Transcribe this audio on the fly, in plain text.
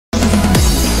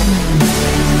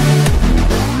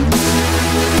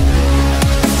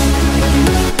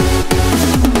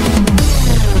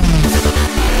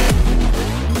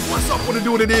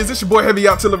what it is. It's your boy Heavy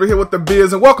Yachtilla over here with the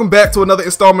biz, and welcome back to another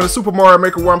installment of Super Mario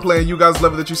Maker where I'm playing you guys'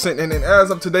 level that you sent in. And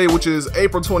as of today, which is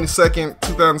April 22nd,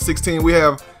 2016, we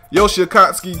have Yoshi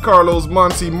Akatsuki, Carlos,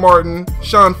 Monty, Martin,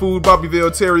 Sean Food,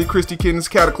 Bobbyville, Terry, Christy Kittens,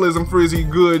 Cataclysm, Frizzy,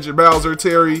 Goodge, Bowser,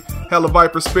 Terry, Hella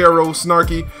Viper, Sparrow,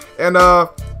 Snarky, and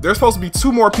there's supposed to be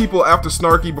 2 more people after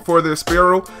Snarky before there's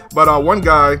Sparrow, but one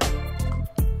guy,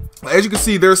 as you can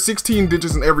see, there's 16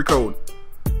 digits in every code.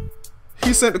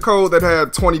 He sent the code that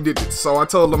had 20 digits, so I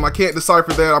told him I can't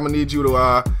decipher that. I'm gonna need you to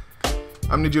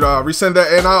resend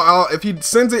that, and I'll if he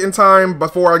sends it in time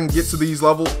before I can get to these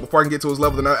levels, before I can get to his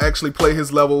level, then I'll actually play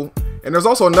his level. And there's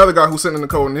also another guy who sent in the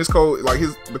code, and his code, like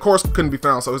the course couldn't be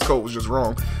found, so his code was just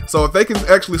wrong. So if they can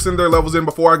actually send their levels in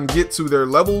before I can get to their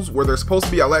levels where they're supposed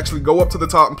to be, I'll actually go up to the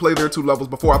top and play their 2 levels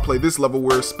before I play this level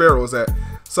where Sparrow is at.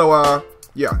 So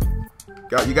yeah.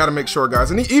 You gotta make sure, guys.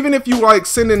 And even if you like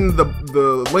send in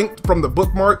the link from the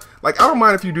bookmark, like I don't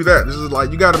mind if you do that. This is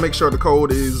like, you gotta make sure the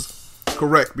code is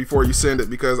correct before you send it,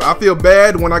 because I feel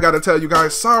bad when I gotta tell you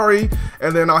guys sorry,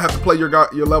 and then I'll have to play your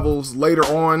levels later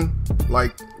on,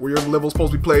 like where your level's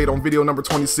supposed to be played on video number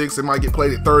 26. It might get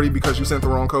played at 30 because you sent the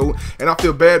wrong code, and I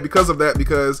feel bad because of that,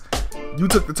 because you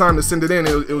took the time to send it in.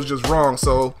 It was just wrong.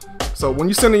 So when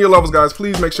you send in your levels, guys,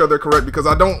 please make sure they're correct, because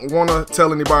I don't want to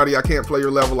tell anybody I can't play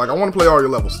your level. Like, I want to play all your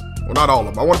levels. Well, not all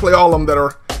of them. I want to play all of them that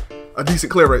are a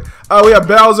decent clear rate. We have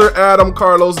Bowser, Adam,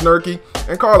 Carlos, Nerky.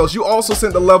 And Carlos, you also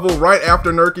sent the level right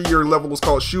after Nerky. Your level was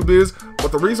called Shoebiz.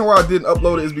 But the reason why I didn't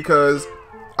upload it is because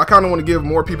I kind of want to give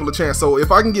more people a chance. So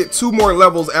if I can get 2 more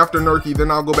levels after Nerky, then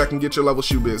I'll go back and get your level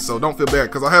Shoebiz. So don't feel bad,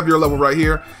 because I have your level right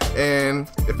here. And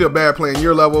it feel bad playing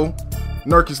your level,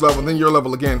 Nerky's level, then your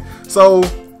level again. So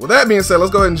with that being said,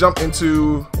 let's go ahead and jump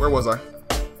into, where was I?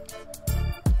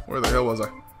 Where the hell was I?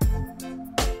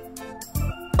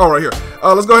 Oh, right here.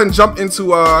 Let's go ahead and jump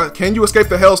into Can You Escape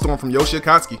the Hailstorm from Yoshi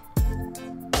Akatsuki.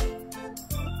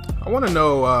 I want to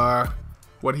know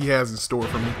what he has in store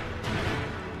for me.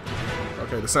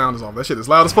 Okay, the sound is off. That shit is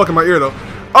loud as fuck in my ear, though.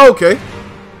 Okay.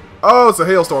 Oh, it's a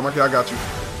hailstorm. Okay, I got you.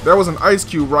 There was an ice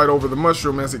cube right over the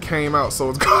mushroom as it came out, so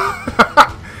it's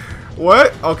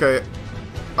What? Okay.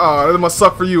 Oh, that must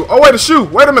suck for you. Oh, wait, a shoe.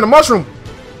 Wait a minute, mushroom.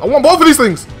 I want both of these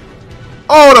things.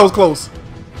 Oh, that was close.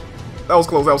 That was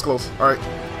close. That was close. All right.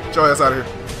 Get your ass out of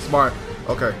here. It's mine.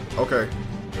 Okay. Okay.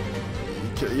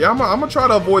 Yeah, I'm gonna try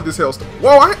to avoid this hailstorm.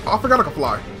 Whoa, I forgot I could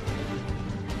fly.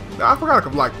 I forgot I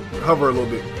could, like, hover a little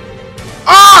bit.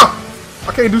 Ah!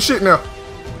 I can't do shit now.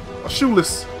 I'm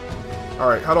shoeless. All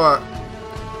right. How do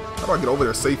I get over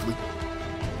there safely?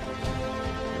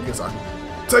 I guess I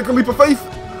take a leap of faith.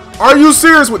 Are you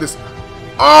serious with this?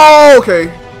 Oh, okay.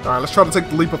 All right, let's try to take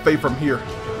the leap of faith from here.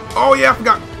 Oh, yeah, I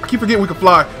forgot. I keep forgetting we can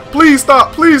fly. Please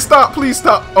stop. Please stop. Please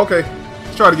stop. Okay,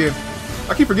 let's try it again.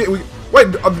 I keep forgetting we...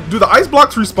 Wait, do the ice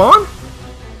blocks respawn?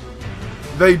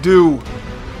 They do.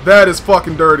 That is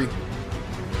fucking dirty.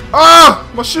 Ah,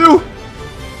 my shoe.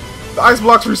 The ice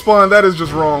blocks respawn. That is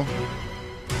just wrong.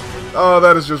 Oh,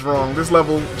 that is just wrong. This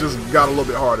level just got a little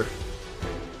bit harder.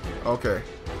 Okay.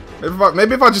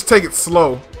 Maybe if I just take it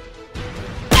slow.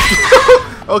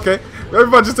 Okay, maybe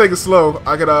if I just take it slow,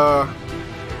 I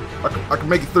could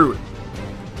make it through it.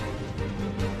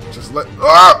 Just let.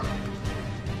 Ah!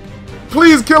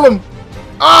 Please kill him!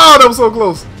 Ah, that was so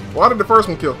close. Why did the first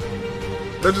one kill?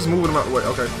 They're just moving him out the way.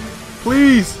 Okay,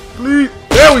 please, please.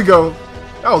 There we go.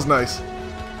 That was nice.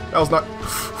 That was not.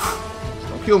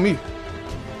 Don't kill me.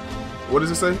 What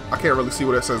does it say? I can't really see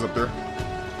what it says up there.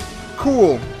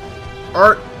 Cool.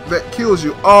 Art that kills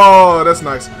you. Oh, that's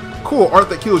nice. Cool, art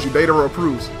that kills you. Data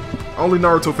approves. Only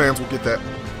Naruto fans will get that.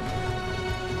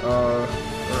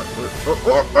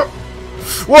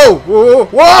 Whoa, whoa, whoa,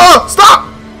 whoa!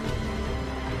 Stop!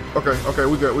 Okay, okay,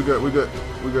 we good, we good, we good,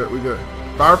 we good, we good.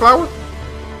 Fire flower?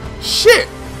 Shit!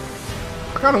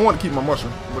 I kind of want to keep my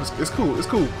mushroom, but it's cool, it's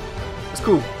cool, it's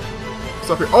cool. What's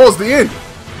up here? Oh, it's the end.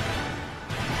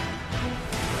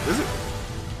 Is it?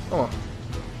 Hold on.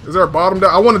 Is there a bottom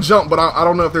down? I want to jump, but I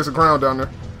don't know if there's a ground down there.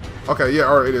 Okay, yeah,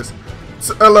 alright, it is.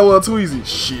 LOL, too easy.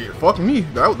 Shit, fuck me.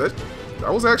 That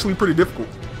was actually pretty difficult.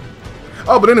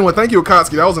 Oh, but anyway, thank you,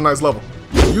 Akatsuki. That was a nice level.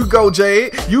 You go,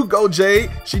 Jade. You go,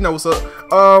 Jade. She knows what's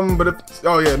up. But if,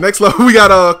 oh yeah, next level we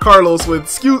got Carlos with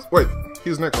wait, he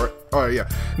was next, right? Alright, yeah.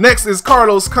 Next is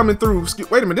Carlos coming through.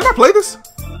 Wait a minute, did I play this?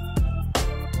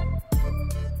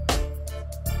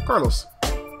 Carlos.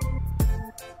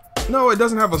 No, it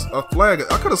doesn't have a flag.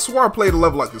 I could have swore I played a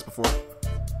level like this before.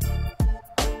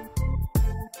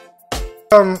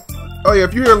 Oh yeah,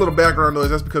 if you hear a little background noise,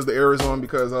 that's because the air is on,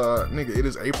 because nigga, it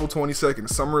is April 22nd.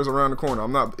 Summer is around the corner.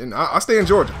 I'm not, and I stay in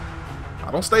Georgia.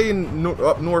 I don't stay in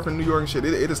up north in New York and shit.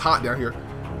 It is hot down here.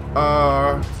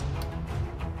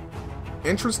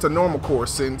 entrance to normal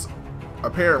course since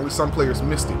apparently some players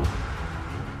missed it.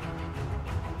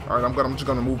 Alright, I'm just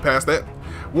gonna move past that.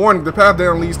 Warning, the path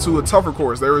down leads to a tougher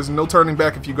course. There is no turning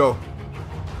back if you go.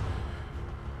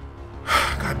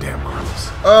 God damn,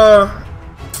 Carlos.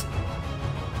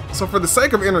 So for the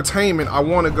sake of entertainment, I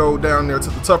want to go down there to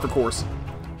the tougher course.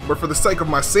 But for the sake of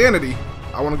my sanity,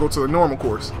 I want to go to the normal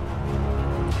course.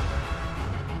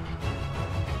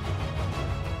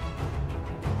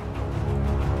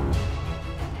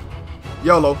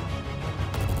 YOLO.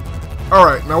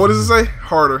 Alright, now what does it say?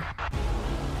 Harder.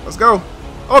 Let's go.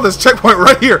 Oh, there's a checkpoint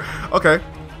right here. Okay.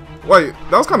 Wait,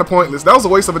 that was kind of pointless. That was a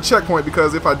waste of a checkpoint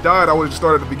because if I died, I would have just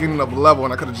started at the beginning of the level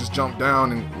and I could have just jumped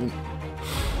down and...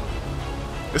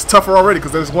 It's tougher already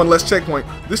because there's one less checkpoint.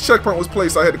 This checkpoint was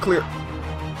placed, so I had to clear.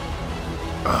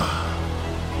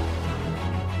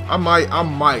 I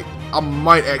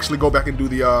might actually go back and do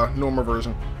the normal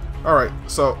version. Alright,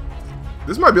 so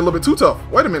this might be a little bit too tough.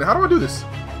 Wait a minute, how do I do this?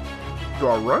 Do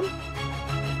I run?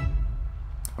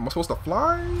 Am I supposed to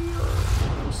fly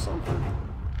or something?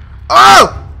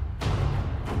 Oh!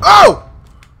 Oh!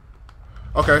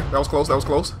 Okay, that was close, that was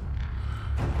close.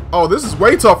 Oh, this is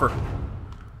way tougher.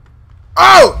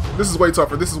 Oh! This is way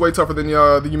tougher. This is way tougher than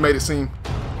you made it seem.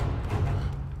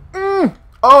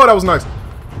 Oh, that was nice.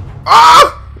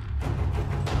 Ah!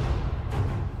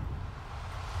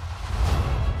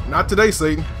 Not today,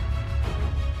 Satan.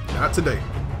 Not today.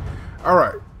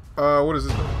 Alright. What is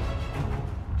this door?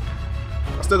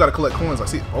 I still gotta collect coins. I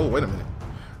see. Oh, wait a minute.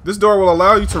 This door will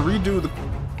allow you to redo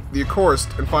the course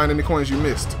and find any coins you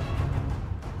missed.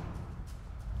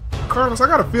 Carlos, I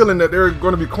got a feeling that there are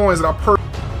going to be coins that I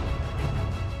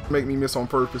make me miss on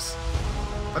purpose.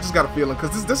 I just got a feeling,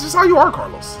 because this is just how you are,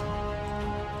 Carlos.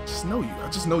 I just know you. I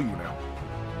just know you now.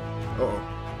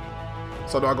 Uh-oh.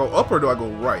 So do I go up or do I go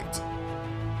right?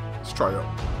 Let's try up.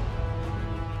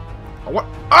 I want...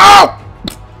 Oh!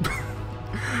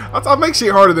 I make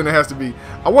shit harder than it has to be.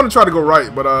 I want to try to go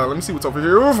right, but let me see what's over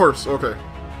here first. Okay.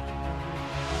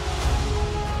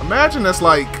 Imagine that's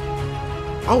like...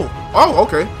 Oh,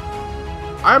 okay.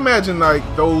 I imagine like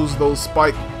those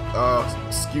spike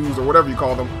skews or whatever you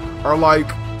call them are like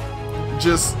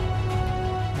just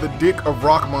the dick of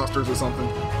rock monsters or something.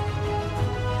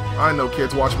 I know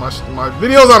kids watch my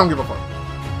videos. I don't give a fuck.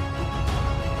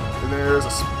 And there's a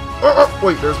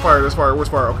wait, there's fire. There's fire. Where's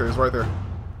fire? Okay, it's right there.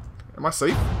 Am I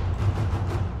safe?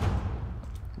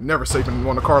 Never safe in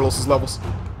one of Carlos's levels.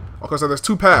 Okay, so there's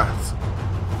two paths.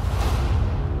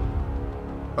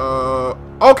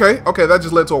 Okay, that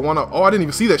just led to a 1-up. Oh, I didn't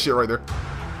even see that shit right there.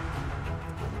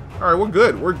 Alright, we're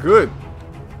good. We're good.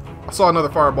 I saw another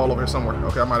fireball over here somewhere.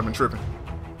 Okay, I might have been tripping.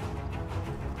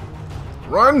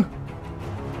 Run!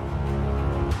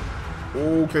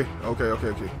 Okay.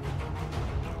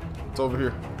 It's over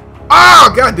here.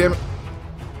 Ah! God damn it!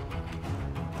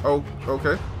 Oh,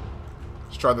 okay.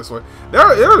 Let's try this way. There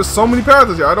are so many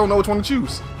paths here. I don't know which one to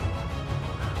choose.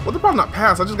 Well, they're probably not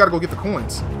paths. I just gotta go get the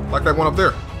coins. Like that one up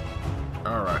there.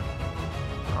 Alright.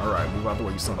 Alright, move out the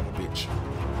way, you son of a bitch.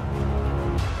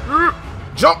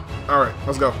 Jump! Alright,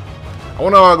 let's go. I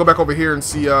want to go back over here and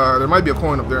see, there might be a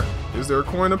coin up there. Is there a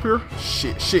coin up here?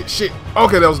 Shit.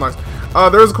 Okay, that was nice.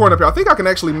 There's a coin up here. I think I can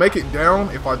actually make it down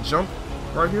if I jump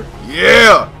right here.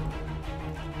 Yeah!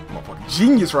 I'm a fucking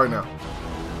genius right now.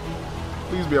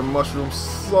 Please be a mushroom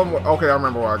somewhere. Okay, I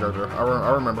remember why I got there.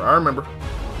 I remember.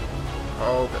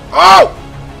 Okay. Oh!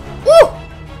 Woo!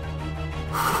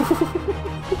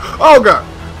 Oh, God.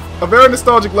 A very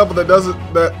nostalgic level that doesn't...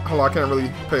 Hold on, I can't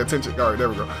really pay attention. Alright, there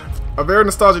we go. A very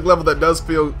nostalgic level that does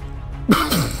feel...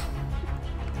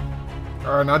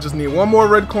 Alright, now I just need one more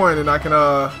red coin and I can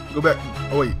go back...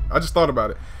 Oh, wait. I just thought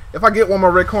about it. If I get one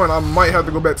more red coin, I might have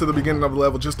to go back to the beginning of the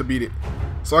level just to beat it.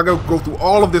 So I go through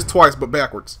all of this twice, but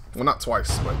backwards. Well, not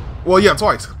twice, but... Well, yeah,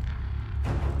 twice.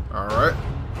 Alright.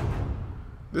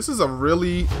 This is a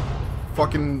really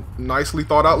fucking nicely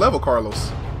thought out level,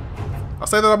 Carlos. I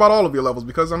say that about all of your levels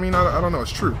because, I mean, I don't know,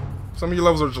 it's true. Some of your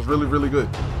levels are just really, really good.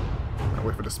 I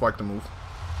wait for the spike to move.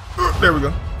 There we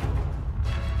go.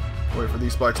 Wait for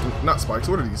these spikes to... Not spikes,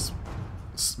 what are these?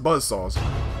 Buzzsaws.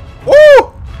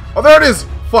 Woo! Oh, there it is!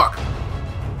 Fuck.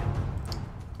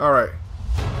 Alright.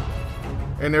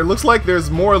 And there looks like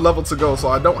there's more level to go, so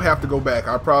I don't have to go back.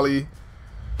 I probably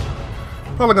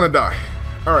gonna die.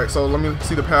 Alright, so let me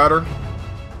see the pattern.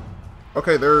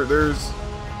 Okay, there's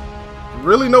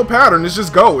really no pattern. It's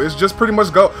just go. It's just pretty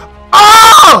much go.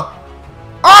 Ah!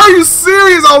 Are you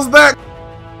serious? I was that...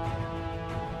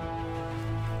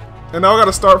 And now I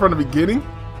gotta start from the beginning?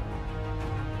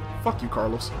 Fuck you,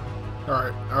 Carlos.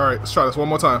 Alright, let's try this one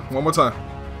more time.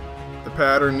 The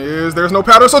pattern is... There's no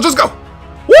pattern, so just go!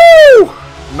 Woo!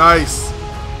 Nice.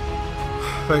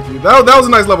 Thank you. That was a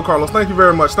nice level, Carlos. Thank you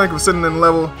very much. Thank you for sitting in the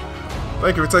level.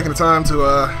 Thank you for taking the time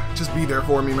to just be there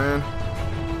for me, man.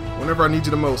 Whenever I need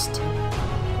you the most.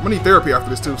 I'm gonna need therapy after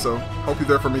this too, so hope you're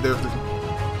there for me there.